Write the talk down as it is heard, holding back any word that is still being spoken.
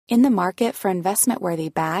In the market for investment-worthy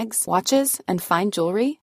bags, watches, and fine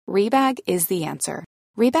jewelry, Rebag is the answer.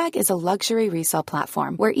 Rebag is a luxury resale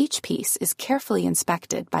platform where each piece is carefully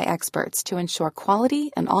inspected by experts to ensure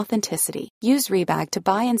quality and authenticity. Use Rebag to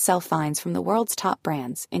buy and sell finds from the world's top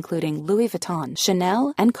brands, including Louis Vuitton,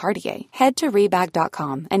 Chanel, and Cartier. Head to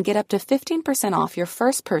Rebag.com and get up to 15% off your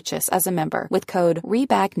first purchase as a member with code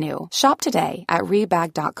REBAGNEW. Shop today at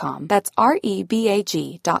Rebag.com. That's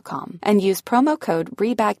REBAG.com. And use promo code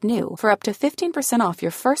REBAGNEW for up to 15% off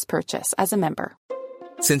your first purchase as a member.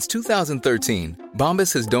 Since 2013,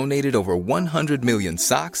 Bombas has donated over 100 million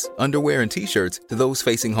socks, underwear, and T-shirts to those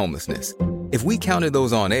facing homelessness. If we counted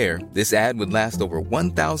those on air, this ad would last over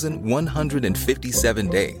 1,157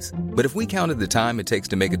 days. But if we counted the time it takes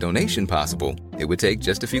to make a donation possible, it would take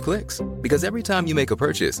just a few clicks. Because every time you make a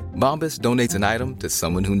purchase, Bombas donates an item to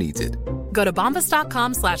someone who needs it. Go to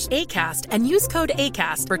bombas.com/ACAST and use code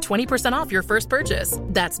ACAST for 20% off your first purchase.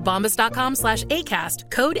 That's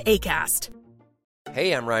bombas.com/ACAST, code ACAST.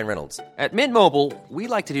 Hey, I'm Ryan Reynolds. At Mint Mobile, we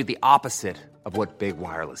like to do the opposite of what Big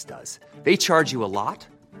Wireless does. They charge you a lot,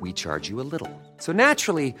 we charge you a little. So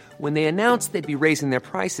naturally, when they announced they'd be raising their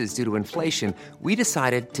prices due to inflation, we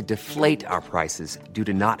decided to deflate our prices due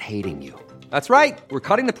to not hating you. That's right. We're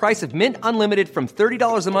cutting the price of Mint Unlimited from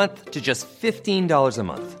 $30 a month to just $15 a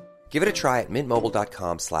month. Give it a try at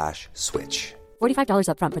mintmobile.com/switch. $45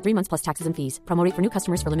 up front for 3 months plus taxes and fees. Promo rate for new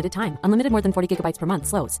customers for limited time. Unlimited more than 40 gigabytes per month.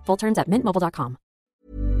 Slows full terms at mintmobile.com.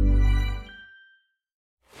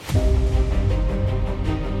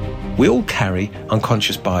 We all carry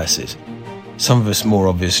unconscious biases, some of us more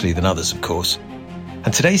obviously than others, of course.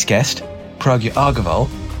 And today's guest, Pragya Agarwal,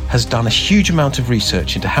 has done a huge amount of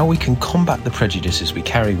research into how we can combat the prejudices we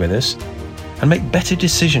carry with us and make better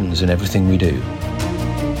decisions in everything we do.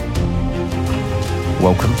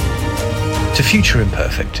 Welcome to Future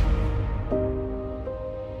Imperfect.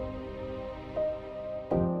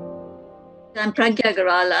 I'm Pragya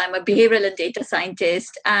Agarwal. I'm a behavioral and data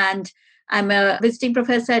scientist, and I'm a visiting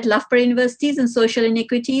professor at Loughborough University in Social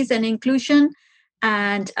Inequities and Inclusion.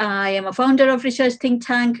 And I am a founder of research think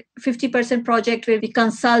tank 50% Project, where we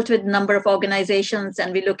consult with a number of organizations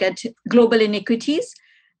and we look at global inequities.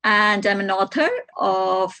 And I'm an author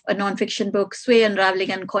of a nonfiction book, Sway,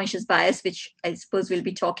 Unraveling Unconscious Bias, which I suppose we'll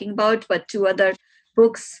be talking about, but 2 other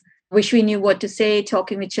books, Wish We Knew What to Say,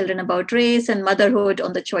 Talking with Children About Race, and Motherhood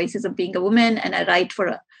on the Choices of Being a Woman. And I write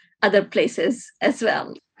for other places as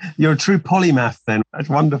well. You're a true polymath then. That's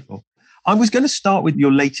wonderful. I was going to start with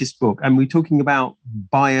your latest book, and we're talking about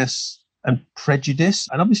bias and prejudice.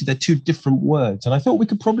 And obviously they're 2 different words. And I thought we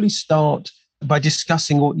could probably start by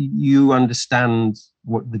discussing what you understand,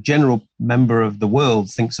 what the general member of the world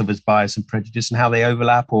thinks of as bias and prejudice, and how they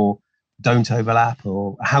overlap or don't overlap,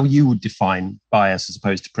 or how you would define bias as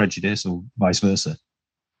opposed to prejudice, or vice versa.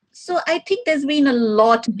 So I think there's been a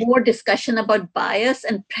lot more discussion about bias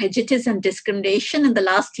and prejudice and discrimination in the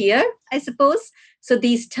last year, I suppose. So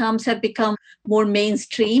these terms have become more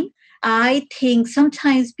mainstream. I think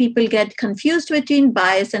sometimes people get confused between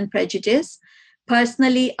bias and prejudice.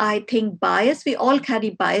 Personally, I think bias, we all carry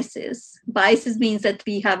biases. Biases means that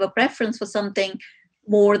we have a preference for something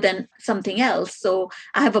more than something else. So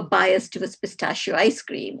I have a bias towards pistachio ice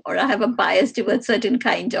cream, or I have a bias towards certain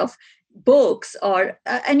kind of books or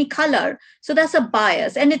any color. So that's a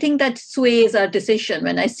bias. Anything that sways our decision.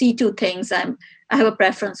 When I see 2 things, I have a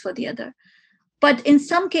preference for the other. But in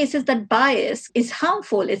some cases, that bias is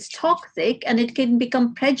harmful, it's toxic, and it can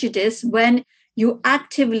become prejudice when you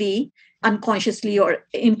actively, unconsciously or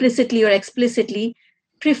implicitly or explicitly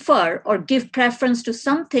prefer or give preference to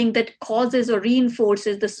something that causes or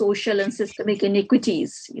reinforces the social and systemic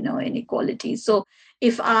inequities, inequalities. So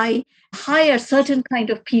if I hire certain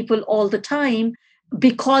kind of people all the time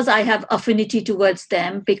because I have affinity towards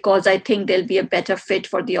them, because I think they'll be a better fit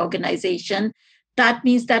for the organization, that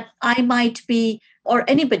means that I might be, or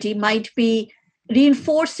anybody might be,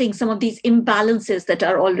 reinforcing some of these imbalances that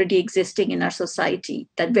are already existing in our society,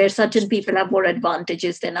 that where certain people have more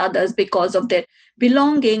advantages than others because of their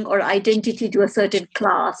belonging or identity to a certain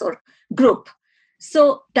class or group.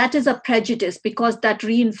 So that is a prejudice because that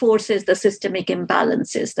reinforces the systemic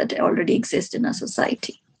imbalances that already exist in our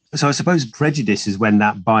society. So I suppose prejudice is when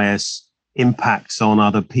that bias impacts on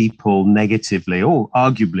other people negatively or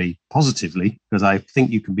arguably positively, because I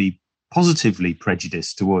think you can be positively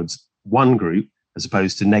prejudiced towards one group as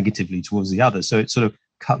opposed to negatively towards the other. So it sort of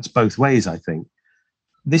cuts both ways, I think.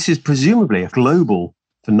 This is presumably a global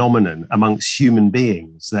phenomenon amongst human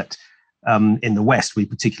beings that in the West, we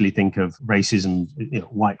particularly think of racism,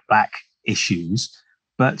 white-black issues.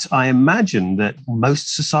 But I imagine that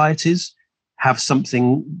most societies have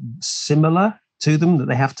something similar to them that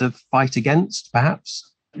they have to fight against, perhaps?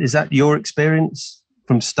 Is that your experience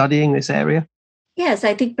from studying this area? Yes,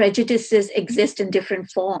 I think prejudices exist in different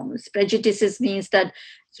forms. Prejudices means that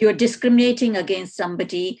you're discriminating against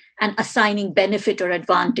somebody and assigning benefit or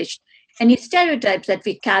advantage. Any stereotypes that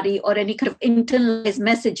we carry or any kind of internalized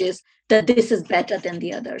messages that this is better than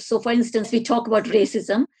the other. So, for instance, we talk about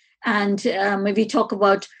racism and we talk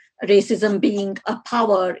about racism being a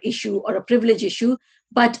power issue or a privilege issue.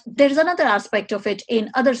 But there's another aspect of it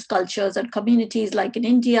in other cultures and communities, like in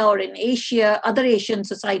India or in Asia, other Asian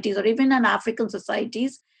societies, or even in African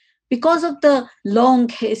societies. Because of the long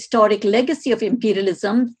historic legacy of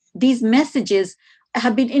imperialism, these messages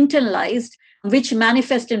have been internalized, which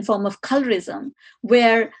manifest in form of colorism,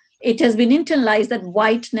 where it has been internalized that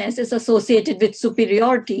whiteness is associated with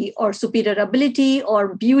superiority or superior ability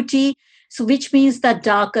or beauty. So which means that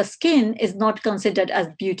darker skin is not considered as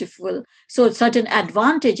beautiful. So certain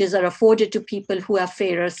advantages are afforded to people who have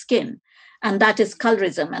fairer skin. And that is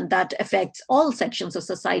colorism, and that affects all sections of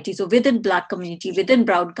society. So within Black community, within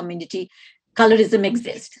brown community, colorism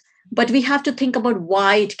exists. But we have to think about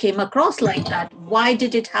why it came across like that. Why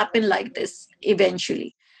did it happen like this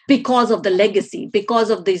eventually? Because of the legacy, because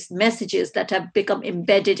of these messages that have become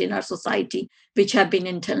embedded in our society, which have been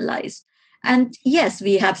internalized. And yes,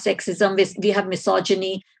 we have sexism, we have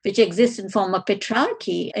misogyny, which exists in form of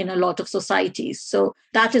patriarchy in a lot of societies. So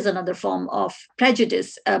that is another form of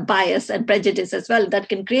prejudice, bias and prejudice as well, that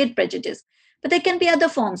can create prejudice. But there can be other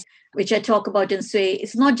forms, which I talk about in Sway.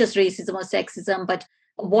 It's not just racism or sexism, but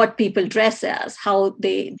what people dress as, how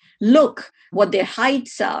they look, what their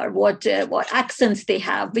heights are, what accents they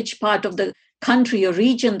have, which part of the country or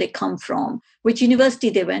region they come from, which university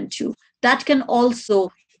they went to. That can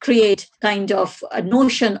also create kind of a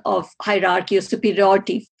notion of hierarchy or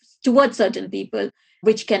superiority towards certain people,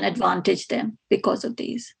 which can advantage them because of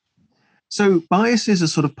these. So biases are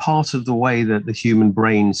sort of part of the way that the human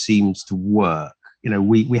brain seems to work. You know,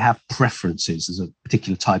 we have preferences as a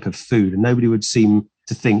particular type of food, and nobody would seem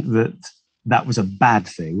to think that that was a bad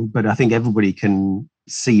thing. But I think everybody can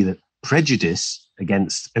see that prejudice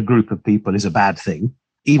against a group of people is a bad thing.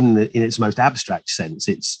 Even in its most abstract sense,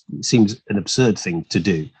 it seems an absurd thing to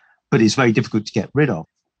do, but it's very difficult to get rid of.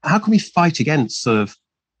 How can we fight against sort of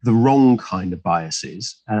the wrong kind of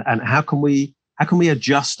biases, and how can we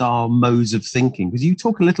adjust our modes of thinking? Because you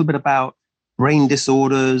talk a little bit about brain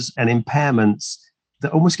disorders and impairments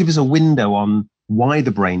that almost give us a window on why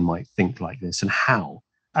the brain might think like this and how.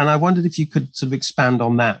 And I wondered if you could sort of expand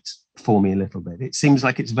on that for me a little bit. It seems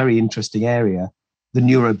like it's a very interesting area, the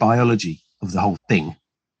neurobiology of the whole thing.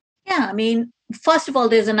 Yeah, I mean, first of all,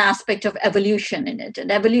 there's an aspect of evolution in it,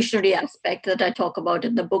 an evolutionary aspect that I talk about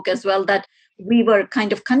in the book as well, that we were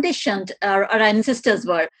kind of conditioned, our ancestors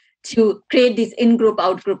were, to create these in-group,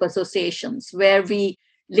 out-group associations where we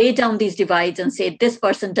lay down these divides and say, this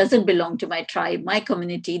person doesn't belong to my tribe, my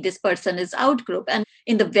community, this person is out-group. And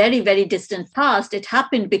in the very, very distant past, it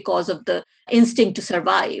happened because of the instinct to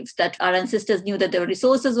survive, that our ancestors knew that their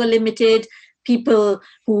resources were limited. People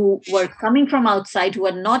who were coming from outside, who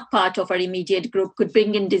were not part of our immediate group, could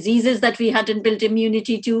bring in diseases that we hadn't built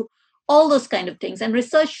immunity to, all those kind of things. And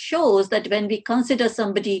research shows that when we consider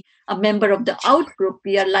somebody a member of the out group,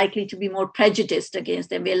 we are likely to be more prejudiced against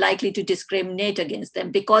them. We are likely to discriminate against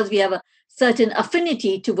them because we have a certain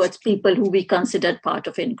affinity towards people who we considered part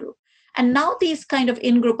of in-group. And now these kind of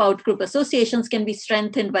in-group, out-group associations can be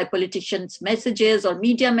strengthened by politicians' messages or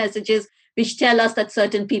media messages, which tell us that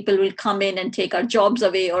certain people will come in and take our jobs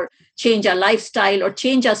away or change our lifestyle or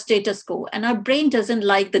change our status quo. And our brain doesn't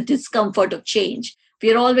like the discomfort of change.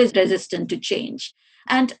 We are always resistant to change.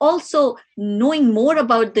 And also knowing more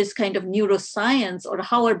about this kind of neuroscience or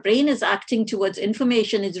how our brain is acting towards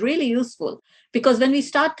information is really useful. Because when we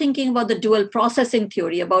start thinking about the dual processing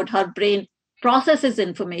theory, about how our brain processes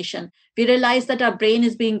information, we realize that our brain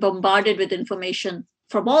is being bombarded with information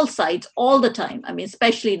from all sides all the time. I mean,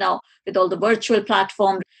 especially now with all the virtual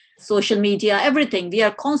platforms, social media, everything, we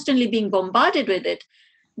are constantly being bombarded with it.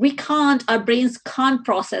 Our brains can't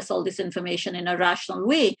process all this information in a rational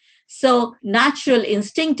way. So natural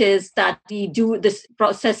instinct is that we do this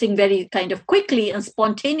processing very kind of quickly and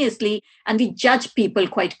spontaneously, and we judge people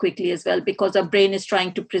quite quickly as well, because our brain is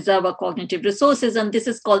trying to preserve our cognitive resources. And this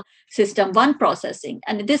is called system one processing.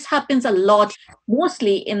 And this happens a lot,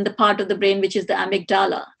 mostly in the part of the brain, which is the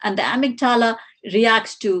amygdala. And the amygdala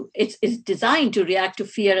it's designed to react to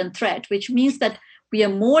fear and threat, which means that we are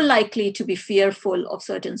more likely to be fearful of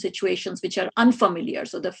certain situations which are unfamiliar.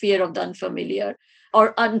 So the fear of the unfamiliar,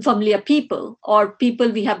 or unfamiliar people, or people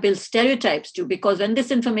we have built stereotypes to, because when this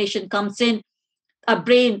information comes in, our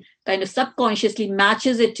brain kind of subconsciously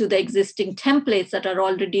matches it to the existing templates that are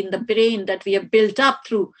already in the brain that we have built up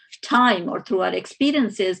through time or through our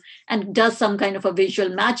experiences, and does some kind of a visual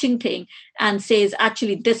matching thing and says,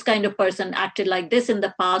 actually, this kind of person acted like this in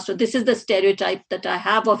the past, or this is the stereotype that I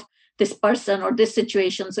have of this person or this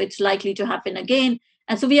situation, so it's likely to happen again.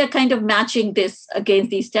 And so we are kind of matching this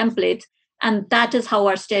against these templates, and that is how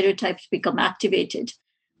our stereotypes become activated.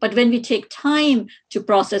 But when we take time to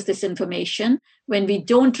process this information, when we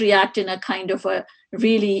don't react in a kind of a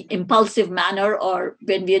really impulsive manner, or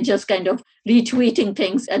when we are just kind of retweeting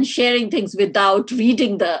things and sharing things without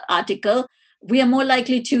reading the article, we are more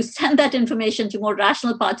likely to send that information to more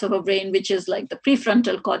rational parts of our brain, which is like the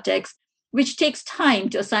prefrontal cortex, which takes time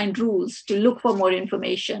to assign rules, to look for more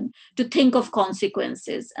information, to think of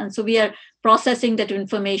consequences. And so we are processing that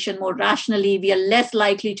information more rationally. We are less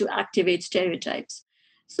likely to activate stereotypes.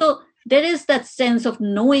 So there is that sense of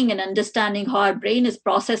knowing and understanding how our brain is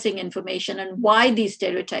processing information and why these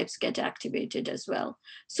stereotypes get activated as well.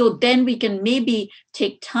 So then we can maybe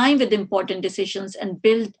take time with important decisions and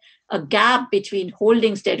build a gap between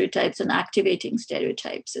holding stereotypes and activating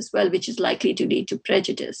stereotypes as well, which is likely to lead to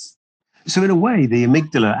prejudice. So in a way, the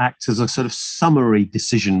amygdala acts as a sort of summary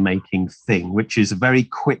decision-making thing, which is a very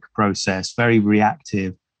quick process, very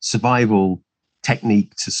reactive survival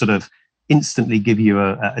technique to sort of instantly give you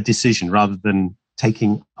a decision rather than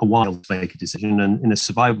taking a while to make a decision. And in a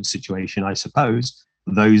survival situation, I suppose,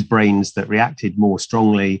 those brains that reacted more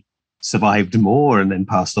strongly survived more and then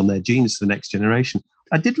passed on their genes to the next generation.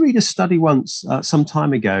 I did read a study once, some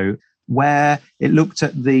time ago, where it looked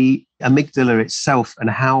at the amygdala itself and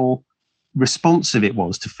how responsive it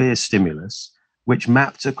was to fear stimulus, which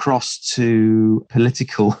mapped across to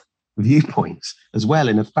political viewpoints as well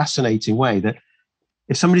in a fascinating way, that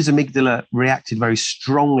if somebody's amygdala reacted very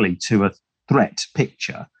strongly to a threat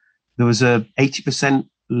picture, there was a 80%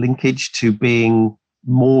 linkage to being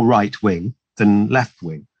more right-wing than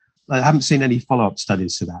left-wing. I haven't seen any follow-up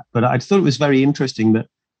studies to that, but I thought it was very interesting that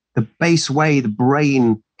the base way the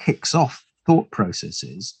brain kicks off thought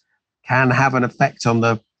processes can have an effect on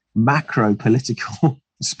the macro political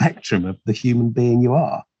spectrum of the human being you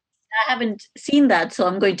are. I haven't seen that, so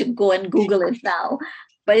I'm going to go and Google it now.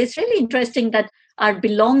 But it's really interesting that our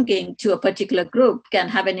belonging to a particular group can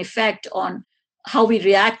have an effect on how we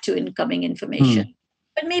react to incoming information.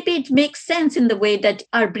 But maybe it makes sense in the way that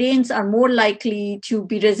our brains are more likely to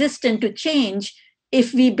be resistant to change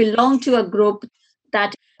if we belong to a group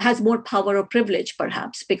that has more power or privilege,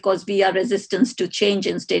 perhaps, because we are resistant to change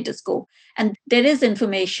in status quo. And there is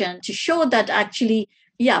information to show that actually,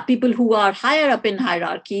 people who are higher up in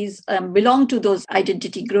hierarchies belong to those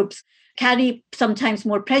identity groups, carry sometimes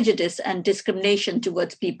more prejudice and discrimination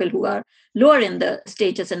towards people who are lower in the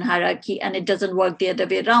status and hierarchy, and it doesn't work the other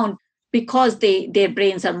way around because their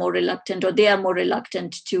brains are more reluctant, or they are more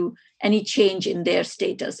reluctant to any change in their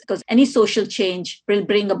status, because any social change will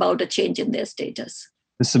bring about a change in their status.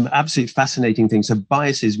 There's some absolutely fascinating things. So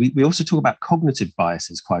biases, we also talk about cognitive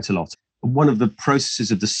biases quite a lot. One of the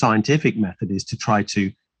processes of the scientific method is to try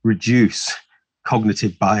to reduce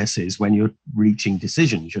cognitive biases when you're reaching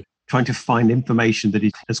decisions. You're trying to find information that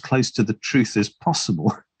is as close to the truth as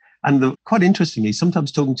possible. And quite interestingly,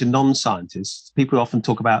 sometimes talking to non-scientists, people often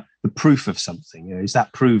talk about the proof of something. Is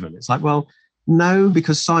that proven? It's like, well, no,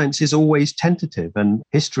 because science is always tentative. And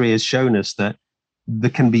history has shown us that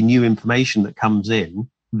there can be new information that comes in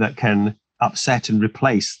that can upset and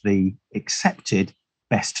replace the accepted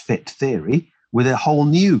best fit theory with a whole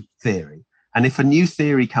new theory. And if a new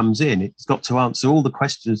theory comes in, it's got to answer all the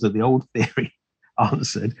questions that the old theory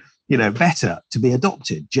answered, better to be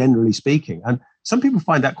adopted, generally speaking. And some people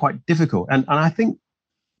find that quite difficult. And I think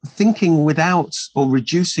thinking without or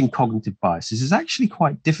reducing cognitive biases is actually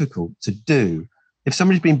quite difficult to do. If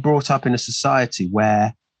somebody's been brought up in a society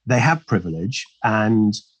where they have privilege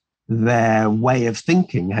and their way of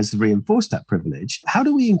thinking has reinforced that privilege, how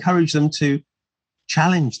do we encourage them to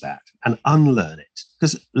challenge that and unlearn it?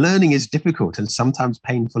 Because learning is difficult and sometimes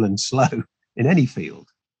painful and slow in any field.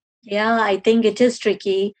 Yeah, I think it is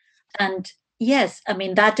tricky. And yes,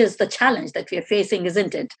 that is the challenge that we are facing,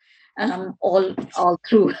 isn't it? All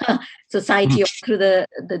through society, all through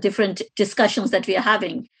the different discussions that we are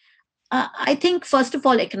having. I think, first of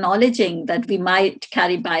all, acknowledging that we might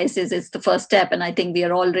carry biases is the first step. And I think we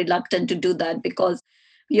are all reluctant to do that because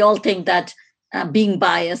we all think that being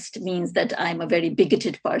biased means that I'm a very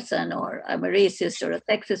bigoted person, or I'm a racist or a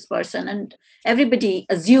sexist person. And everybody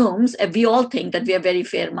assumes, we all think that we are very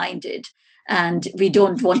fair-minded and we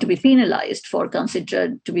don't want to be penalized for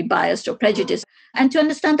considered to be biased or prejudiced. And to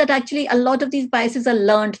understand that actually a lot of these biases are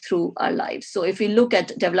learned through our lives. So if we look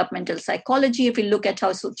at developmental psychology, if we look at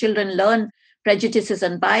how children learn prejudices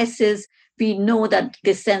and biases, we know that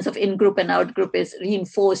this sense of in-group and out-group is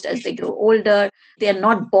reinforced as they grow older. They are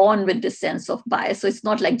not born with this sense of bias. So it's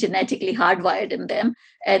not like genetically hardwired in them.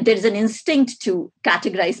 There is an instinct to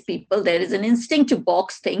categorize people. There is an instinct to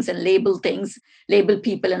box things and label things, label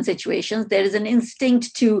people and situations. There is an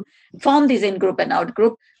instinct to form these in-group and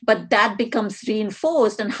out-group, but that becomes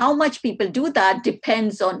reinforced. And how much people do that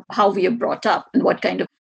depends on how we are brought up and what kind of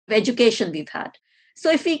education we've had. So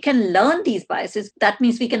if we can learn these biases, that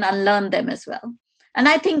means we can unlearn them as well. And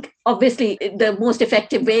I think, obviously, the most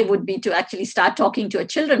effective way would be to actually start talking to our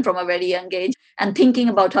children from a very young age and thinking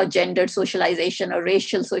about how gendered socialization or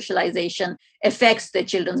racial socialization affects their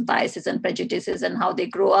children's biases and prejudices and how they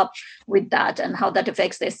grow up with that and how that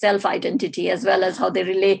affects their self-identity as well as how they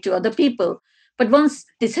relate to other people. But once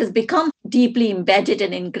this has become deeply embedded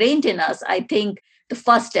and ingrained in us, I think the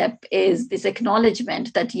first step is this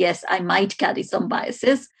acknowledgement that, yes, I might carry some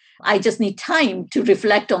biases. I just need time to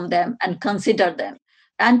reflect on them and consider them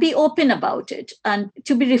and be open about it and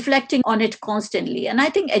to be reflecting on it constantly. And I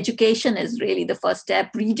think education is really the first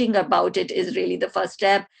step. Reading about it is really the first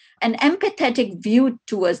step. An empathetic view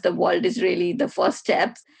towards the world is really the first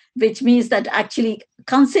step, which means that actually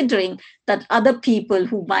considering that other people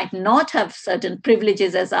who might not have certain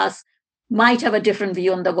privileges as us might have a different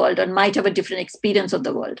view on the world and might have a different experience of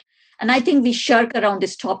the world. And I think we shirk around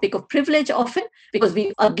this topic of privilege often because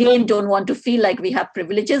we, again, don't want to feel like we have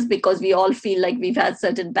privileges because we all feel like we've had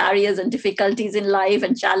certain barriers and difficulties in life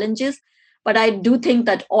and challenges. But I do think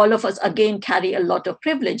that all of us, again, carry a lot of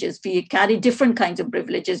privileges. We carry different kinds of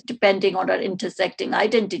privileges depending on our intersecting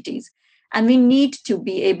identities. And we need to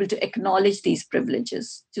be able to acknowledge these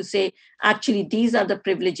privileges, to say, actually, these are the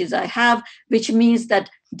privileges I have, which means that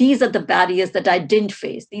these are the barriers that I didn't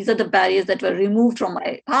face. These are the barriers that were removed from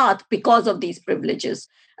my path because of these privileges.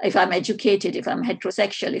 If I'm educated, if I'm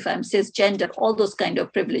heterosexual, if I'm cisgender, all those kind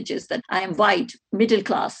of privileges, that I am white, middle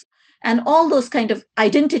class, and all those kind of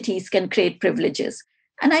identities can create privileges.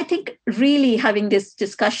 And I think really having this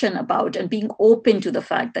discussion about and being open to the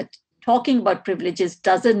fact that talking about privileges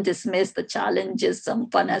doesn't dismiss the challenges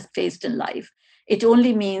someone has faced in life. It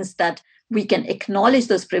only means that we can acknowledge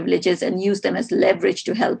those privileges and use them as leverage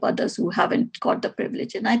to help others who haven't got the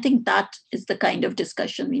privilege. And I think that is the kind of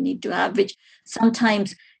discussion we need to have, which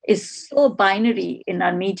sometimes is so binary in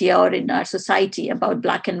our media or in our society about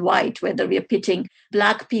black and white, whether we are pitting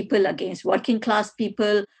black people against working class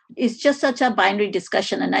people. It's just such a binary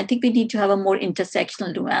discussion. And I think we need to have a more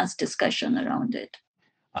intersectional, nuanced discussion around it.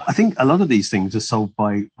 I think a lot of these things are solved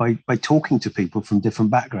by talking to people from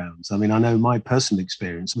different backgrounds. I mean, I know my personal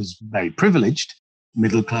experience was very privileged,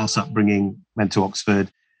 middle class upbringing, went to Oxford,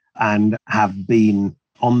 and have been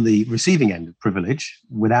on the receiving end of privilege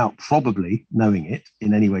without probably knowing it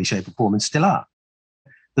in any way, shape or form, and still are.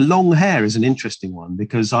 The long hair is an interesting one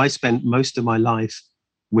because I spent most of my life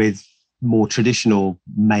with more traditional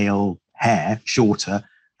male hair, shorter,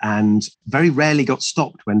 and very rarely got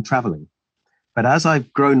stopped when traveling. But as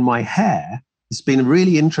I've grown my hair, it's been a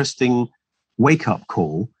really interesting wake-up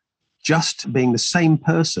call. Just being the same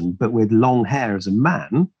person, but with long hair as a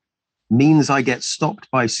man, means I get stopped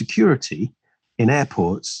by security in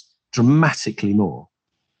airports dramatically more,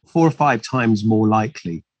 4 or 5 times more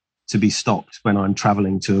likely to be stopped when I'm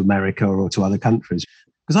traveling to America or to other countries.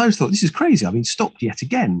 Because I always thought, this is crazy. I've been stopped yet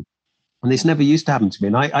again. And this never used to happen to me.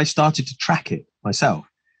 And I started to track it myself.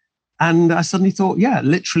 And I suddenly thought, yeah,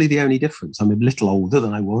 literally the only difference. I'm a little older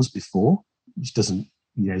than I was before, which doesn't,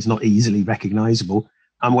 it's not easily recognizable.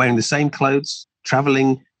 I'm wearing the same clothes,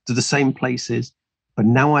 traveling to the same places, but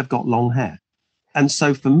now I've got long hair. And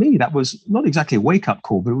so for me, that was not exactly a wake-up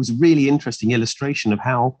call, but it was a really interesting illustration of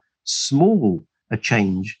how small a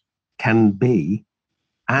change can be.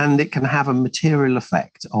 And it can have a material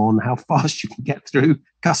effect on how fast you can get through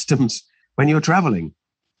customs when you're traveling.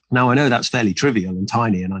 Now, I know that's fairly trivial and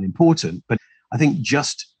tiny and unimportant, but I think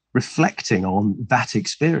just reflecting on that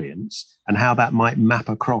experience and how that might map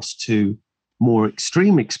across to more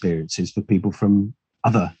extreme experiences for people from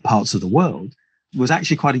other parts of the world was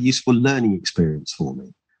actually quite a useful learning experience for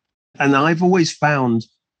me. And I've always found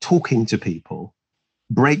talking to people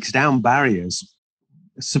breaks down barriers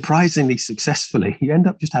surprisingly successfully. You end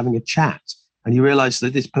up just having a chat and you realize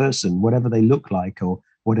that this person, whatever they look like or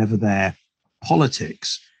whatever their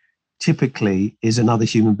politics, typically is another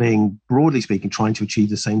human being, broadly speaking, trying to achieve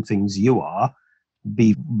the same things you are,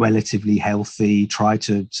 be relatively healthy, try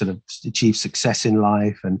to sort of achieve success in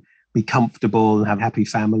life and be comfortable and have a happy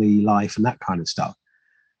family life and that kind of stuff.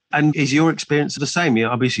 And is your experience the same?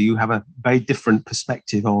 Obviously, you have a very different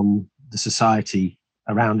perspective on the society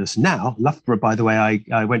around us now. Loughborough, by the way,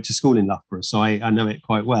 I went to school in Loughborough, so I know it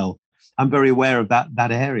quite well. I'm very aware of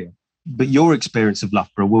that area. But your experience of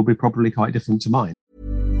Loughborough will be probably quite different to mine.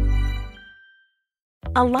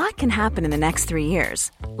 A lot can happen in the next 3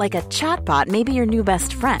 years. Like a chatbot may be your new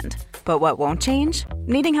best friend. But what won't change?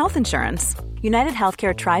 Needing health insurance. United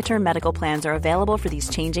Healthcare Tri-Term Medical Plans are available for these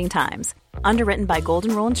changing times. Underwritten by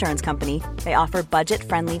Golden Rule Insurance Company, they offer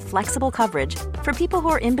budget-friendly, flexible coverage for people who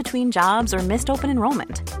are in between jobs or missed open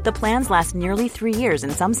enrollment. The plans last nearly 3 years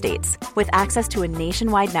in some states, with access to a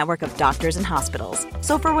nationwide network of doctors and hospitals.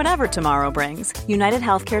 So for whatever tomorrow brings, United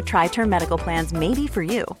Healthcare Tri-Term Medical Plans may be for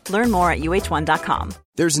you. Learn more at uh1.com.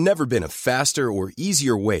 There's never been a faster or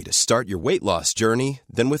easier way to start your weight loss journey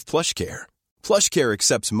than with PlushCare. PlushCare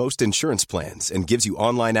accepts most insurance plans and gives you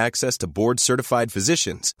online access to board-certified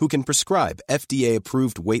physicians who can prescribe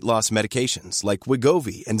FDA-approved weight loss medications like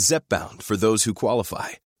Wegovy and Zepbound for those who qualify.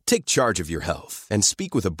 Take charge of your health and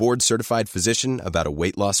speak with a board-certified physician about a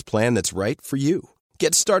weight loss plan that's right for you.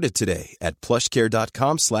 Get started today at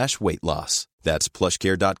plushcare.com/weight loss. That's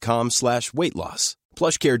plushcare.com/weight loss.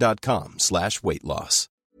 plushcare.com/weight loss.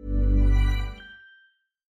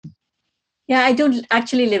 Yeah, I don't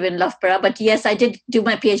actually live in Loughborough, but yes, I did do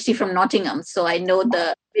my PhD from Nottingham, so I know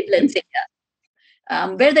the Midlands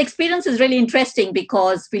area, where the experience is really interesting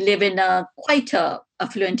because we live in quite a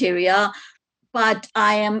affluent area, but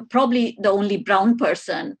I am probably the only brown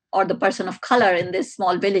person or the person of color in this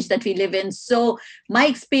small village that we live in. So my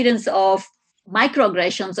experience of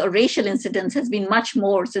microaggressions or racial incidents has been much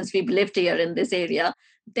more since we've lived here in this area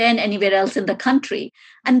than anywhere else in the country.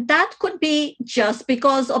 And that could be just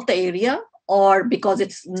because of the area, or because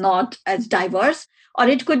it's not as diverse, or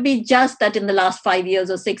it could be just that in the last 5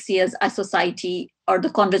 years or 6 years, our society or the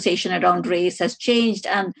conversation around race has changed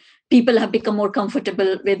and people have become more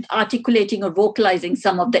comfortable with articulating or vocalizing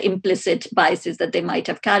some of the implicit biases that they might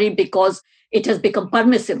have carried because it has become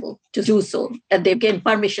permissible to do so. And they've gained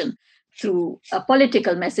permission through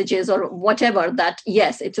political messages or whatever that,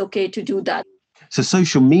 yes, it's okay to do that. So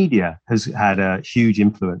social media has had a huge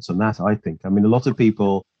influence on that, I think. I mean, a lot of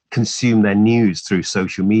people consume their news through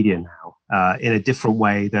social media now in a different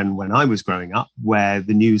way than when I was growing up, where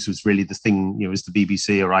the news was really the thing, it was the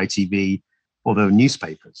BBC or ITV or the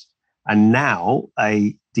newspapers. And now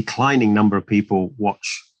a declining number of people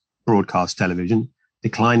watch broadcast television,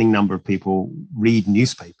 declining number of people read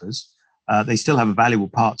newspapers. They still have a valuable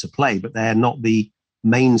part to play, but they're not the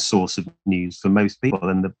main source of news for most people.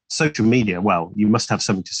 And the social media, well, you must have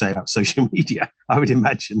something to say about social media, I would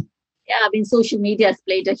imagine. Yeah, I mean, social media has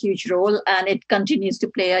played a huge role and it continues to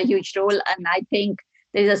play a huge role. And I think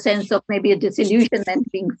there's a sense of maybe a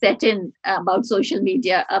disillusionment being set in about social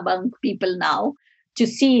media among people now to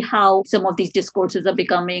see how some of these discourses are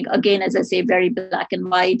becoming, again, as I say, very black and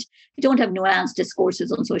white. We don't have nuanced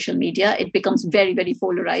discourses on social media. It becomes very, very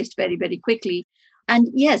polarized very, very quickly. And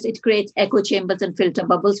yes, it creates echo chambers and filter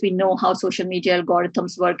bubbles. We know how social media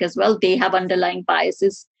algorithms work as well. They have underlying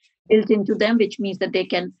biases built into them, which means that they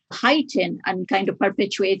can heighten and kind of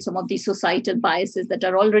perpetuate some of these societal biases that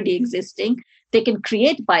are already existing. They can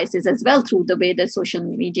create biases as well through the way that social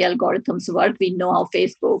media algorithms work. We know how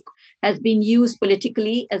Facebook has been used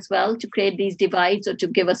politically as well to create these divides or to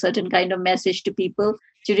give a certain kind of message to people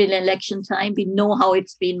during election time. We know how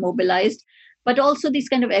it's been mobilized. But also these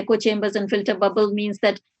kind of echo chambers and filter bubble means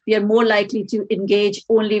that we are more likely to engage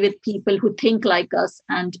only with people who think like us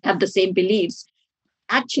and have the same beliefs.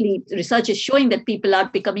 Actually, research is showing that people are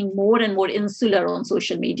becoming more and more insular on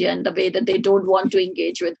social media in the way that they don't want to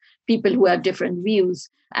engage with people who have different views,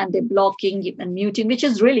 and they're blocking and muting, which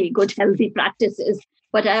is really good, healthy practices.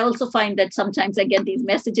 But I also find that sometimes I get these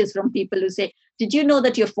messages from people who say, did you know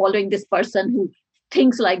that you're following this person who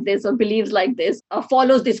thinks like this or believes like this or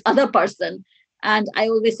follows this other person? And I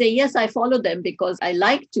always say, yes, I follow them because I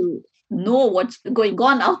like to know what's going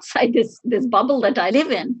on outside this bubble that I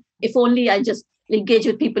live in. If only I just engage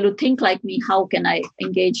with people who think like me, how can I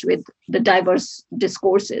engage with the diverse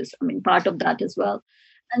discourses? I mean, part of that as well.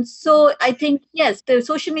 And so I think, yes, the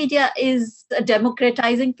social media is a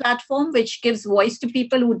democratizing platform, which gives voice to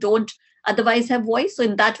people who don't otherwise have voice. So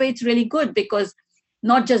in that way, it's really good because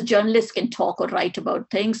not just journalists can talk or write about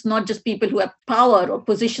things, not just people who have power or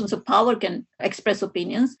positions of power can express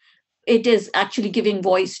opinions. It is actually giving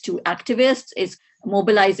voice to activists, it's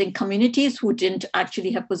mobilizing communities who didn't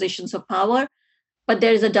actually have positions of power. But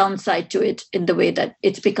there is a downside to it in the way that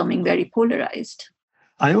it's becoming very polarized.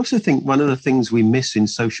 I also think one of the things we miss in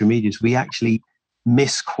social media is we actually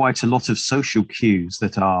miss quite a lot of social cues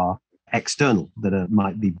that are external, that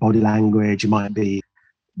might be body language, it might be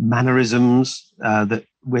mannerisms that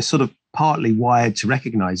we're sort of partly wired to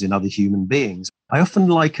recognize in other human beings. I often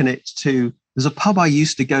liken it to, there's a pub I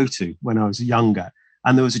used to go to when I was younger,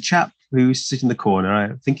 and there was a chap who used to sit in the corner. I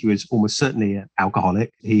think he was almost certainly an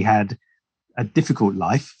alcoholic. He had a difficult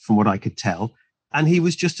life, from what I could tell, and he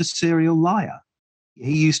was just a serial liar.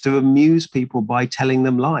 He used to amuse people by telling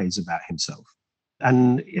them lies about himself.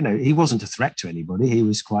 And, you know, he wasn't a threat to anybody. He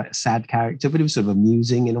was quite a sad character, but he was sort of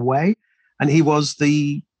amusing in a way. And he was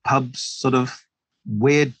the pub's sort of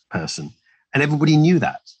weird person. And everybody knew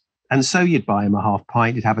that. And so you'd buy him a half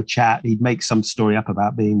pint, you'd have a chat, he'd make some story up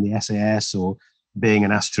about being the SAS or being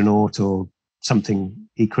an astronaut or something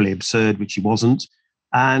equally absurd, which he wasn't.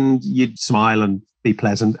 And you'd smile and be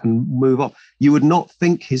pleasant and move on. You would not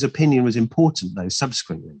think his opinion was important, though,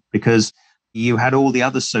 subsequently, because you had all the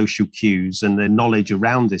other social cues and the knowledge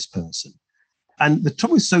around this person. And the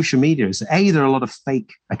trouble with social media is that A, there are a lot of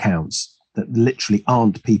fake accounts that literally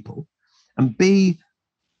aren't people. And B,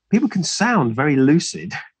 people can sound very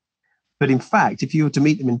lucid. But in fact, if you were to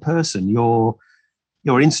meet them in person, your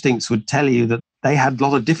instincts would tell you that they had a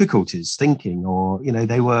lot of difficulties thinking, or, you know,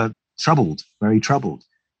 they were troubled, very troubled.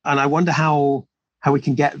 And I wonder how we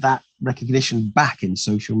can get that recognition back in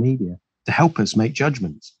social media to help us make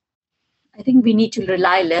judgments. I think we need to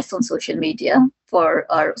rely less on social media for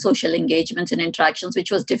our social engagements and interactions, which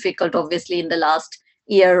was difficult, obviously, in the last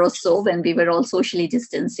year or so when we were all socially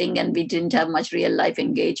distancing and we didn't have much real life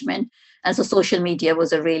engagement. And so social media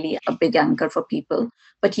was a big anchor for people.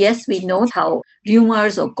 But yes, we know how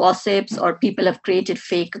rumors or gossips or people have created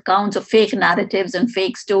fake accounts or fake narratives and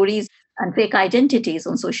fake stories and fake identities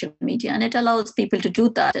on social media. And it allows people to do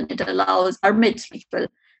that. And it permits people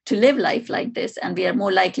to live life like this. And we are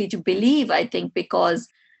more likely to believe, I think, because,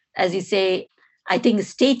 as you say, I think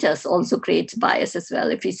status also creates bias as well.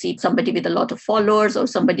 If you see somebody with a lot of followers or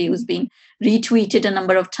somebody who's been retweeted a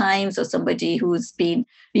number of times or somebody who's been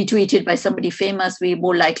retweeted by somebody famous, we're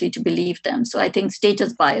more likely to believe them. So I think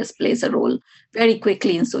status bias plays a role very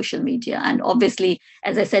quickly in social media. And obviously,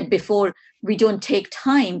 as I said before, we don't take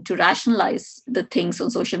time to rationalize the things on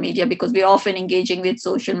social media because we're often engaging with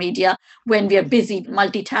social media when we are busy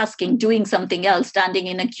multitasking, doing something else, standing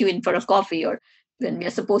in a queue in for a coffee, or when we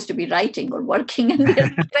are supposed to be writing or working, and we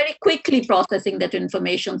are very quickly processing that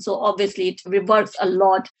information. So obviously it reverts a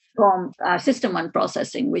lot from our system one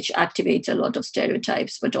processing, which activates a lot of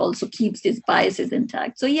stereotypes, but also keeps these biases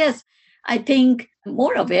intact. So yes, I think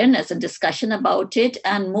more awareness and discussion about it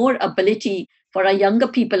and more ability for our younger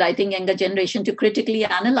people, I think younger generation, to critically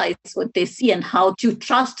analyze what they see and how to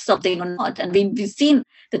trust something or not. And we've seen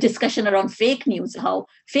the discussion around fake news, how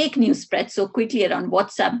fake news spreads so quickly around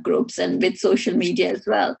WhatsApp groups and with social media as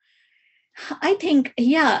well. I think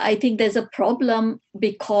there's a problem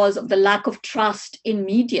because of the lack of trust in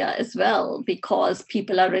media as well, because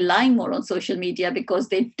people are relying more on social media because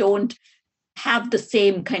they don't have the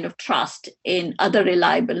same kind of trust in other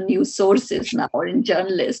reliable news sources now, or in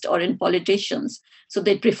journalists or in politicians. So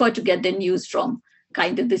they prefer to get their news from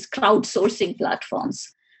kind of these crowdsourcing platforms.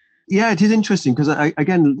 Yeah, it is interesting because,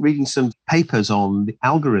 again, reading some papers on the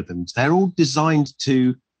algorithms, they're all designed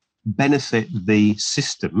to benefit the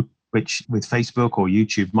system, which with Facebook or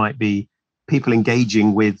YouTube might be people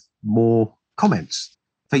engaging with more comments.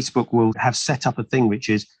 Facebook will have set up a thing which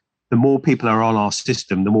is the more people are on our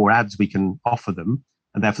system, the more ads we can offer them,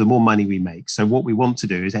 and therefore the more money we make. So what we want to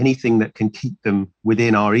do is anything that can keep them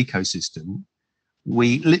within our ecosystem,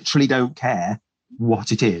 we literally don't care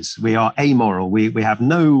what it is. We are amoral. We have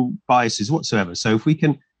no biases whatsoever. So if we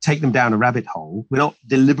can take them down a rabbit hole, we're not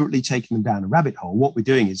deliberately taking them down a rabbit hole. What we're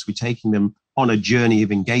doing is we're taking them on a journey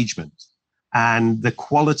of engagement. And the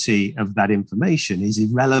quality of that information is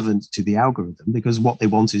irrelevant to the algorithm because what they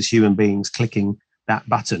want is human beings clicking that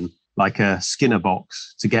button like a Skinner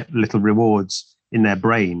box to get little rewards in their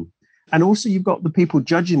brain. And also you've got the people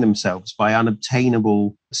judging themselves by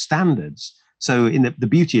unobtainable standards. So in the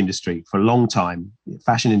beauty industry for a long time, the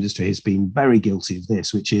fashion industry has been very guilty of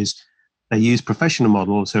this, which is they use professional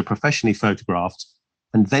models who are professionally photographed,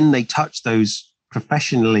 and then they touch those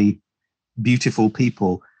professionally beautiful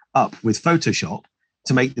people up with Photoshop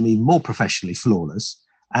to make them even more professionally flawless.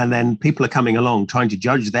 And then people are coming along trying to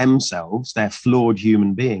judge themselves, their flawed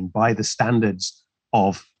human being, by the standards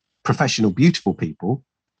of professional, beautiful people.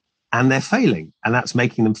 And they're failing. And that's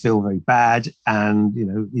making them feel very bad. And, you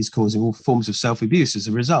know, is causing all forms of self-abuse as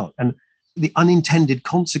a result. And the unintended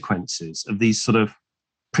consequences of these sort of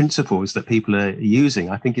principles that people are using,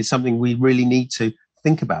 I think is something we really need to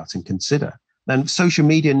think about and consider. And social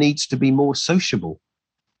media needs to be more sociable.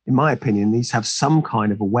 In my opinion, needs to have some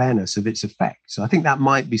kind of awareness of its effects. So I think that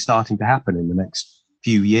might be starting to happen in the next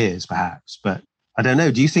few years, perhaps. But I don't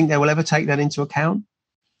know. Do you think they will ever take that into account?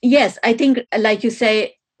 Yes, I think, like you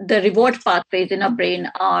say, the reward pathways in our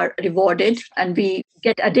brain are rewarded and we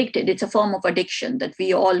get addicted. It's a form of addiction that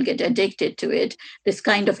we all get addicted to it. This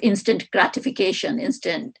kind of instant gratification,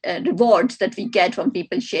 instant rewards that we get from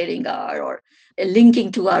people sharing or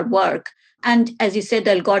linking to our work. And as you said,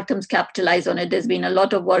 the algorithms capitalize on it. There's been a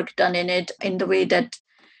lot of work done in it in the way that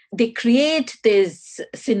they create these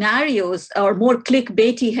scenarios or more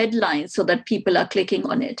clickbaity headlines so that people are clicking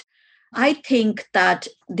on it. I think that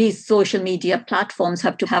these social media platforms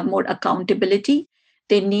have to have more accountability.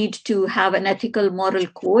 They need to have an ethical moral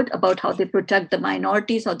code about how they protect the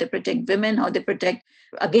minorities, how they protect women, how they protect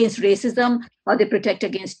against racism, how they protect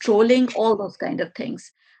against trolling, all those kind of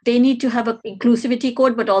things. They need to have an inclusivity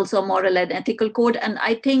code, but also a moral and ethical code. And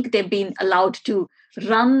I think they've been allowed to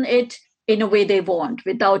run it in a way they want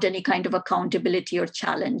without any kind of accountability or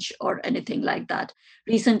challenge or anything like that.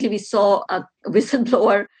 Recently, we saw a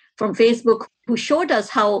whistleblower from Facebook who showed us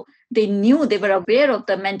how they were aware of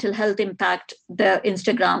the mental health impact the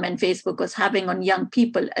Instagram and Facebook was having on young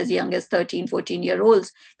people as young as 13,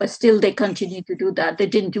 14-year-olds, but still they continue to do that. They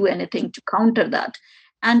didn't do anything to counter that.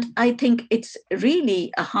 And I think it's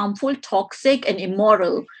really a harmful, toxic, and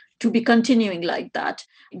immoral to be continuing like that.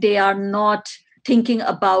 They are not thinking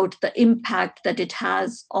about the impact that it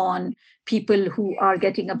has on people who are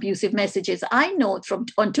getting abusive messages. I know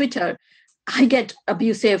on Twitter, I get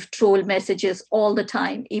abusive troll messages all the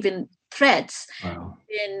time, even threats,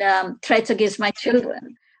 threats against my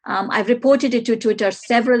children. I've reported it to Twitter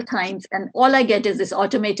several times, and all I get is this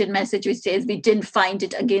automated message which says we didn't find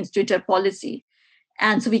it against Twitter policy.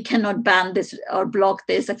 And so we cannot ban this or block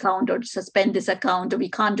this account or suspend this account, or we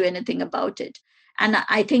can't do anything about it. And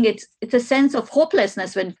I think it's a sense of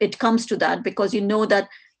hopelessness when it comes to that, because you know that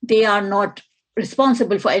they are not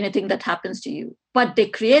responsible for anything that happens to you. But they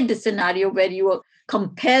create this scenario where you are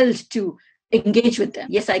compelled to engage with them.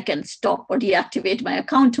 Yes, I can stop or deactivate my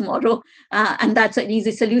account tomorrow, and that's an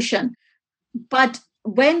easy solution. But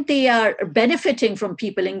when they are benefiting from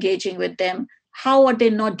people engaging with them, how are they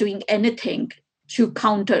not doing anything to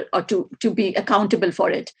counter or to be accountable for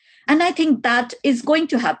it? And I think that is going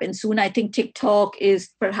to happen soon. I think TikTok is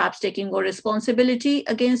perhaps taking more responsibility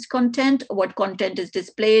against content, what content is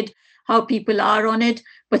displayed, how people are on it,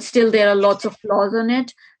 but still there are lots of flaws on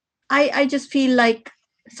it. I just feel like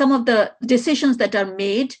some of the decisions that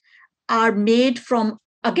are made from,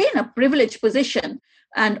 again, a privileged position.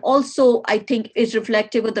 And also, I think is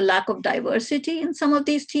reflective of the lack of diversity in some of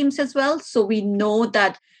these teams as well. So we know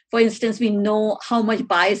that, for instance, we know how much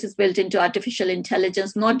bias is built into artificial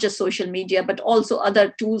intelligence, not just social media, but also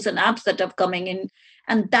other tools and apps that are coming in.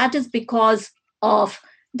 And that is because of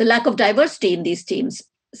the lack of diversity in these teams.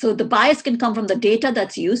 So the bias can come from the data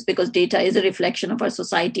that's used, because data is a reflection of our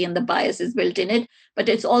society and the bias is built in it. But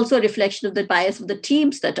it's also a reflection of the bias of the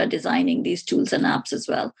teams that are designing these tools and apps as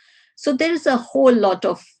well. So there's a whole lot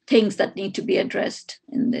of things that need to be addressed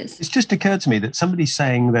in this. It's just occurred to me that somebody's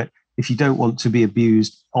saying that if you don't want to be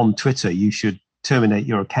abused on Twitter, you should terminate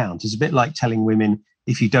your account. It's a bit like telling women,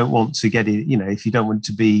 if you don't want to if you don't want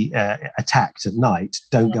to be attacked at night,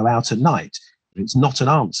 don't go out at night. It's not an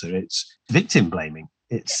answer. It's victim blaming.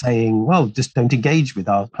 It's saying, well, just don't engage with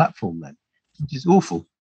our platform then, which is awful.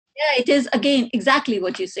 Yeah, it is, again, exactly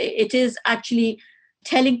what you say. It is actually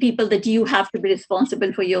telling people that you have to be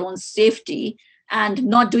responsible for your own safety and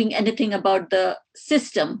not doing anything about the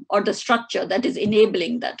system or the structure that is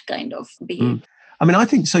enabling that kind of behavior. I mean, I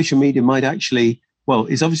think social media might actually,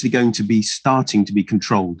 is obviously going to be starting to be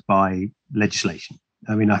controlled by legislation.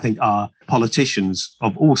 I mean, I think our politicians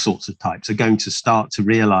of all sorts of types are going to start to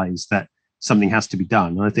realize that something has to be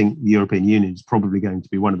done. And I think the European Union is probably going to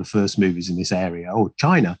be one of the first movers in this area, or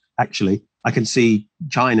China, actually. I can see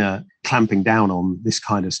China clamping down on this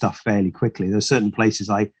kind of stuff fairly quickly. There are certain places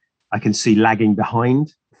I can see lagging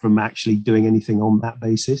behind from actually doing anything on that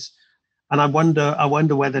basis. And I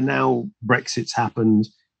wonder whether now Brexit's happened,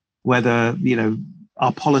 whether,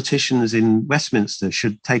 our politicians in Westminster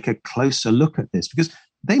should take a closer look at this, because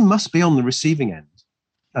they must be on the receiving end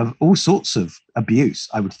of all sorts of abuse,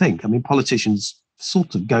 I would think. I mean, politicians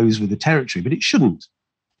sort of goes with the territory, but it shouldn't.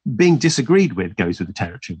 Being disagreed with goes with the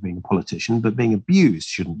territory of being a politician, but being abused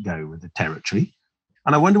shouldn't go with the territory.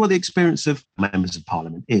 And I wonder what the experience of members of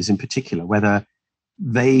parliament is in particular, whether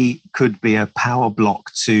they could be a power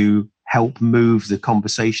block to help move the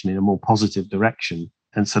conversation in a more positive direction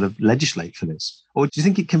and sort of legislate for this. Or do you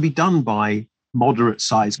think it can be done by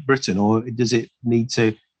moderate-sized Britain, or does it need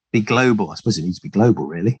to be global? I suppose it needs to be global,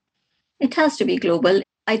 really. It has to be global.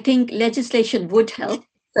 I think legislation would help,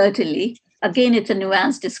 certainly. Again, it's a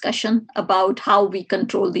nuanced discussion about how we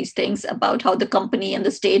control these things, about how the company and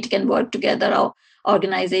the state can work together, how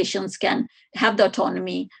organizations can have the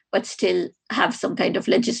autonomy, but still have some kind of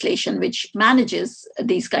legislation which manages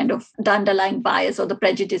these kind of the underlying bias or the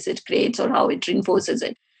prejudice it creates or how it reinforces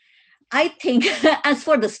it. I think as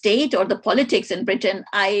for the state or the politics in Britain,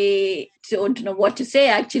 I don't know what to say,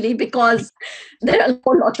 actually, because there are a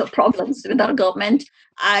whole lot of problems with our government.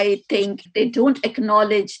 I think they don't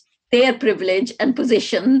acknowledge their privilege and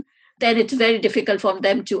position. Then it's very difficult for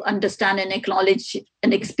them to understand and acknowledge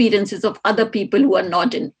and experiences of other people who are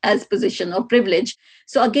not in as position of privilege.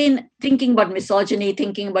 So again, thinking about misogyny,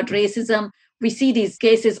 thinking about racism, we see these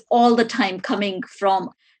cases all the time coming from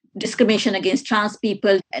discrimination against trans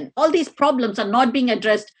people. And all these problems are not being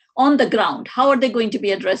addressed on the ground. How are they going to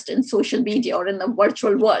be addressed in social media or in the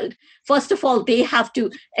virtual world? First of all, they have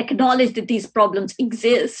to acknowledge that these problems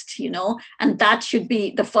exist, and that should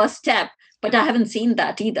be the first step. But I haven't seen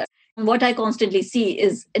that either. What I constantly see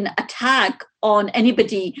is an attack on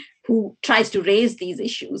anybody who tries to raise these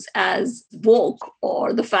issues as woke,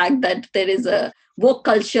 or the fact that there is a woke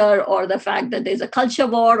culture, or the fact that there's a culture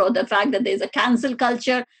war, or the fact that there's a cancel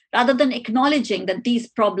culture, rather than acknowledging that these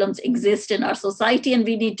problems exist in our society and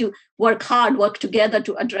we need to work hard, work together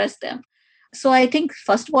to address them. So I think,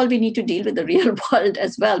 first of all, we need to deal with the real world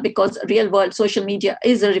as well, because real world social media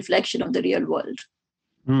is a reflection of the real world.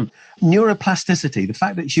 Neuroplasticity, the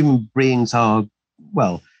fact that human beings are,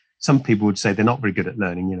 well, some people would say they're not very good at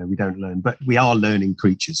learning, we don't learn, but we are learning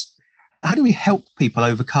creatures. How do we help people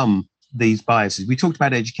overcome these biases? We talked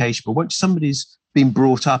about education, but once somebody's been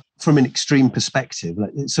brought up from an extreme perspective,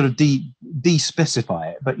 like sort of de-specify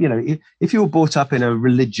it. But, if you're brought up in a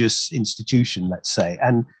religious institution, let's say,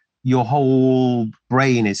 and your whole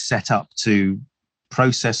brain is set up to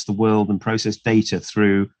process the world and process data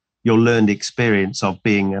through your learned experience of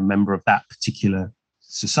being a member of that particular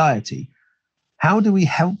society, how do we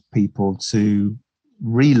help people to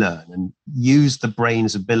relearn and use the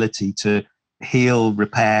brain's ability to heal,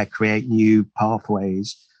 repair, create new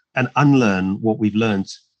pathways, and unlearn what we've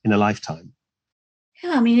learned in a lifetime?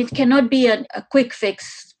 Yeah, it cannot be a quick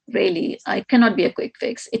fix, really. It cannot be a quick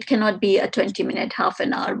fix. It cannot be a 20-minute, half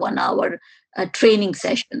an hour, 1 hour training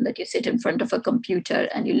session that you sit in front of a computer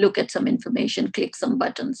and you look at some information, click some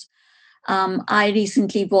buttons. I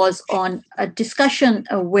recently was on a discussion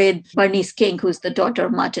with Bernice King, who's the daughter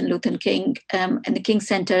of Martin Luther King, in the King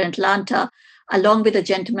Center in Atlanta, along with a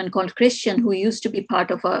gentleman called Christian, who used to be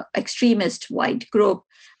part of an extremist white group,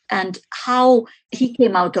 and how he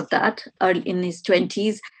came out of that early in his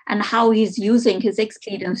 20s, and how he's using his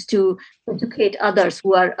experience to educate others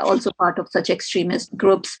who are also part of such extremist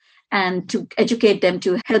groups, and to educate them,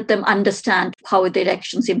 to help them understand how their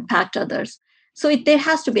actions impact others. So there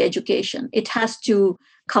has to be education. It has to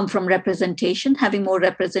come from representation, having more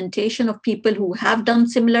representation of people who have done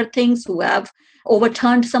similar things, who have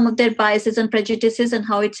overturned some of their biases and prejudices, and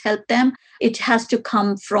how it's helped them. It has to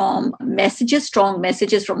come from messages, strong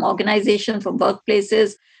messages from organizations, from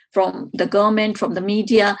workplaces, from the government, from the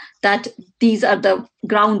media, that these are the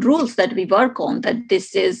ground rules that we work on, that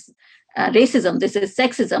this is racism, this is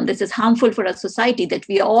sexism, this is harmful for our society, that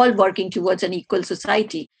we are all working towards an equal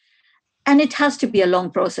society. And it has to be a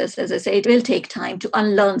long process. As I say, it will take time to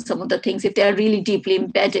unlearn some of the things if they are really deeply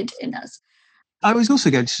embedded in us. I was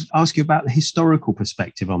also going to ask you about the historical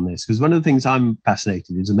perspective on this, because one of the things I'm fascinated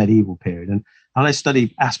in is the medieval period. And I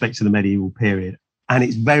study aspects of the medieval period, and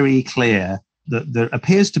it's very clear that there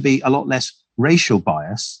appears to be a lot less racial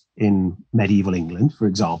bias in medieval England, for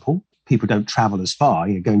example. People don't travel as far.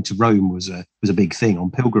 Going to Rome was a big thing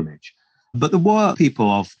on pilgrimage. But there were people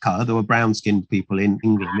of colour, there were brown-skinned people in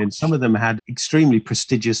England, and some of them had extremely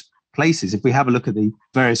prestigious places. If we have a look at the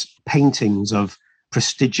various paintings of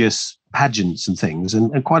prestigious pageants and things,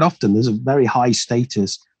 and quite often there's a very high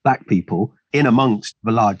status black people in amongst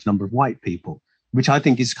the large number of white people, which I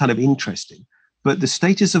think is kind of interesting. But the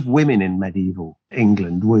status of women in medieval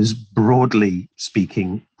England was, broadly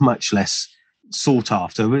speaking, much less sought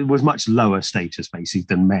after. It was much lower status, basically,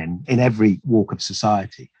 than men in every walk of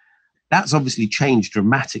society. That's obviously changed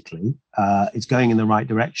dramatically. It's going in the right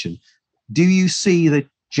direction. Do you see the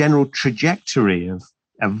general trajectory of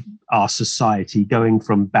our society going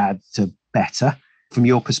from bad to better from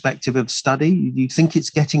your perspective of study? Do you think it's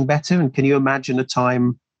getting better? And can you imagine a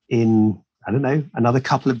time in, I don't know, another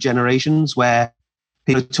couple of generations where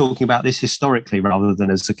people are talking about this historically rather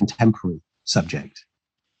than as a contemporary subject?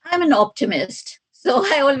 I'm an optimist. So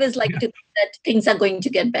I always like to think that things are going to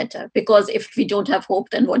get better, because if we don't have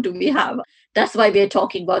hope, then what do we have? That's why we're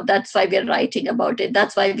talking about, that's why we're writing about it.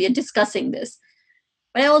 That's why we're discussing this.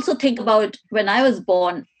 But I also think about when I was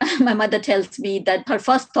born, my mother tells me that her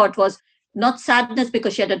first thought was not sadness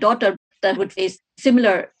because she had a daughter that would face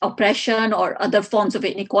similar oppression or other forms of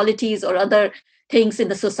inequalities or other things in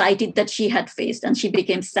the society that she had faced. And she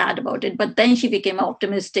became sad about it. But then she became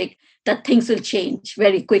optimistic that things will change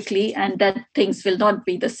very quickly and that things will not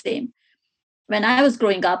be the same. When I was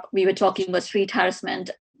growing up, we were talking about street harassment,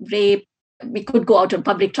 rape. We could go out on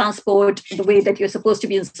public transport the way that you're supposed to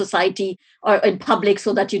be in society or in public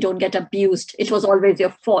so that you don't get abused. It was always your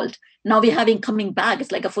fault. Now we're having coming back.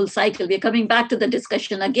 It's like a full cycle. We're coming back to the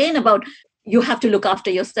discussion again about you have to look after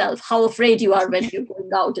yourself, how afraid you are when you're going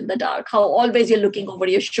out in the dark, how always you're looking over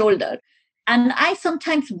your shoulder. And I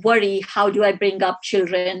sometimes worry, how do I bring up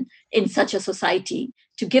children in such a society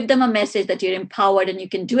to give them a message that you're empowered and you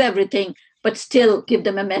can do everything, but still give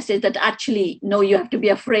them a message that actually, no, you have to be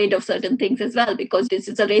afraid of certain things as well, because this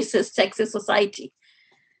is a racist, sexist society.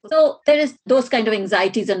 So there is those kind of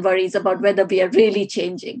anxieties and worries about whether we are really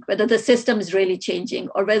changing, whether the system is really changing,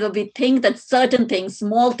 or whether we think that certain things,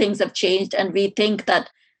 small things have changed, and we think that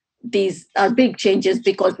these are big changes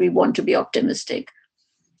because we want to be optimistic.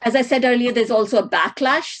 As I said earlier, there's also a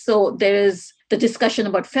backlash. So there is the discussion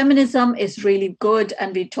about feminism is really good.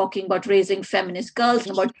 And we're talking about raising feminist girls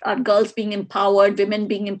and about our girls being empowered, women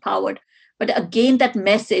being empowered. But again, that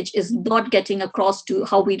message is not getting across to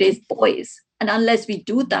how we raise boys. And unless we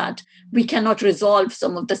do that, we cannot resolve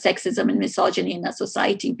some of the sexism and misogyny in our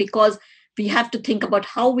society, because we have to think about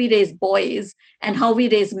how we raise boys and how we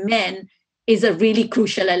raise men is a really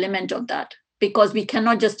crucial element of that, because we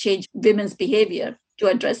cannot just change women's behavior to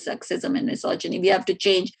address sexism and misogyny. We have to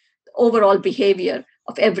change the overall behavior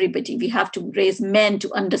of everybody. We have to raise men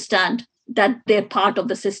to understand that they're part of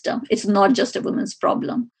the system. It's not just a woman's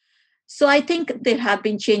problem. So I think there have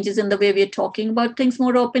been changes in the way we're talking about things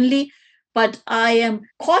more openly, but I am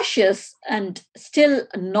cautious and still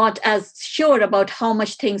not as sure about how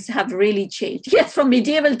much things have really changed. Yes, from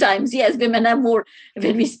medieval times, yes, women have more,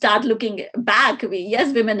 when we start looking back,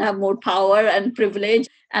 yes, women have more power and privilege,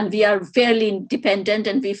 and we are fairly independent,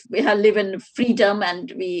 and we live in freedom,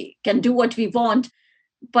 and we can do what we want.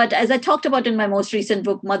 But as I talked about in my most recent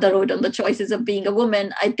book, Motherhood, on the choices of being a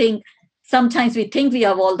woman, I think sometimes we think we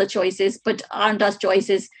have all the choices, but aren't our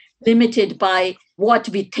choices limited by what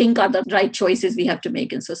we think are the right choices we have to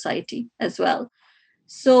make in society as well?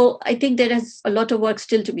 So I think there is a lot of work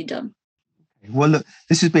still to be done. Well, look,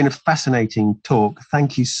 this has been a fascinating talk.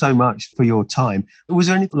 Thank you so much for your time. Was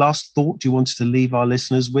there any last thought you wanted to leave our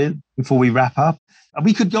listeners with before we wrap up?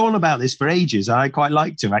 We could go on about this for ages. I quite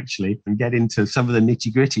like to actually and get into some of the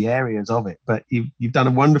nitty-gritty areas of it. But you've done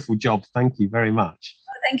a wonderful job. Thank you very much.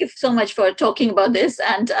 Thank you so much for talking about this.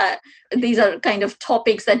 And these are kind of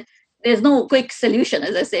topics that there's no quick solution.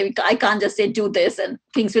 As I say, I can't just say do this and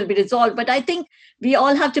things will be resolved. But I think we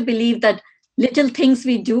all have to believe that little things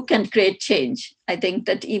we do can create change. I think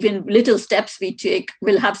that even little steps we take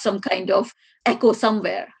will have some kind of echo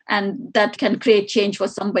somewhere, and that can create change for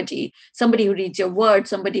somebody who reads your words,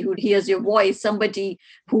 somebody who hears your voice, somebody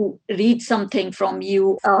who reads something from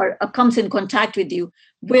you or comes in contact with you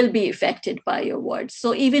will be affected by your words.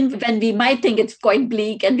 So even when we might think it's quite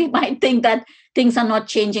bleak and we might think that things are not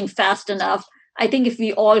changing fast enough, I think if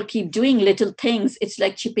we all keep doing little things, it's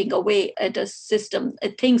like chipping away at a system,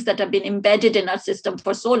 at things that have been embedded in our system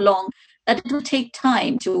for so long that it will take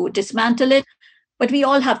time to dismantle it. But we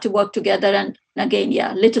all have to work together. And again,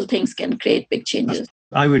 little things can create big changes.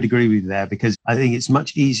 I would agree with you there, because I think it's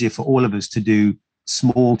much easier for all of us to do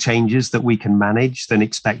small changes that we can manage than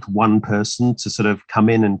expect one person to sort of come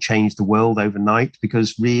in and change the world overnight,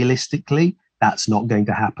 because realistically, that's not going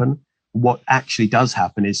to happen. What actually does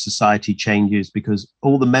happen is society changes because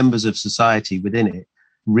all the members of society within it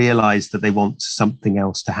realize that they want something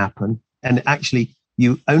else to happen. And actually,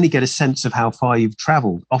 you only get a sense of how far you've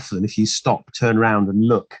traveled often if you stop, turn around and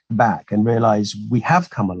look back and realize we have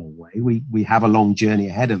come a long way. We have a long journey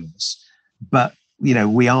ahead of us, but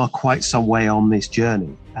we are quite some way on this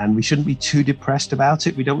journey, and we shouldn't be too depressed about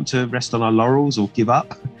it. We don't want to rest on our laurels or give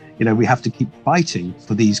up. We have to keep fighting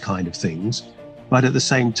for these kind of things. But at the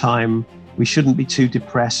same time, we shouldn't be too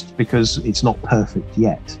depressed because it's not perfect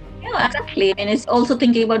yet. Yeah, exactly. And it's also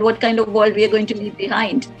thinking about what kind of world we are going to leave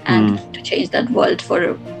behind and to change that world for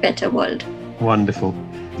a better world. Wonderful.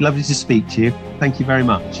 Lovely to speak to you. Thank you very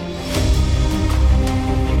much.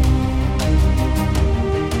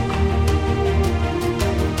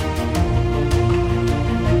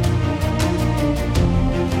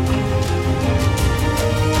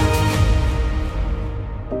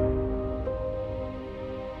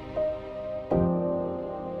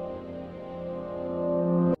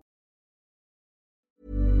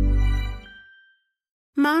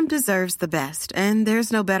 Mom deserves the best, and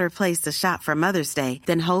there's no better place to shop for Mother's Day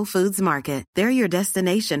than Whole Foods Market. They're your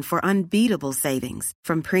destination for unbeatable savings,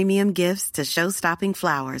 from premium gifts to show-stopping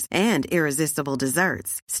flowers and irresistible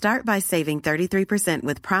desserts. Start by saving 33%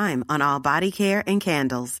 with Prime on all body care and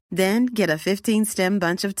candles. Then get a 15-stem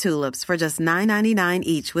bunch of tulips for just $9.99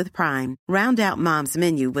 each with Prime. Round out Mom's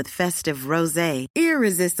menu with festive rosé,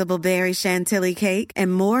 irresistible berry chantilly cake,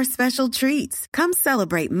 and more special treats. Come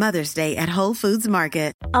celebrate Mother's Day at Whole Foods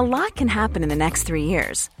Market. A lot can happen in the next 3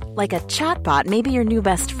 years. Like a chatbot may be your new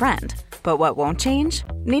best friend. But what won't change?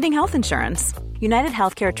 Needing health insurance. United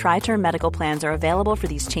Healthcare Tri-Term Medical Plans are available for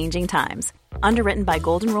these changing times. Underwritten by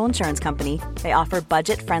Golden Rule Insurance Company, they offer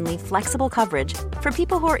budget-friendly, flexible coverage for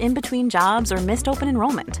people who are in between jobs or missed open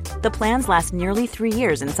enrollment. The plans last nearly 3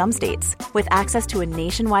 years in some states, with access to a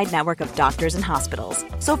nationwide network of doctors and hospitals.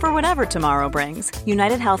 So for whatever tomorrow brings,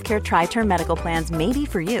 United Healthcare Tri-Term Medical Plans may be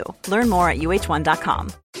for you. Learn more at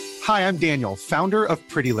uh1.com. Hi, I'm Daniel, founder of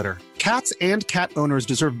Pretty Litter. Cats and cat owners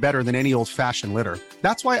deserve better than any old-fashioned litter.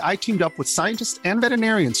 That's why I teamed up with scientists and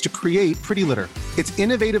veterinarians to create Pretty Litter. Its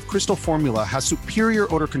innovative crystal formula has superior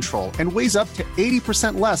odor control and weighs up to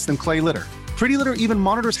 80% less than clay litter. Pretty Litter even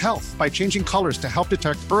monitors health by changing colors to help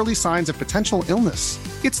detect early signs of potential illness.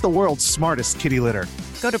 It's the world's smartest kitty litter.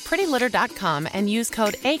 Go to prettylitter.com and use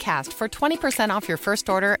code ACAST for 20% off your first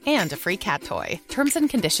order and a free cat toy. Terms and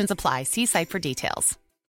conditions apply. See site for details.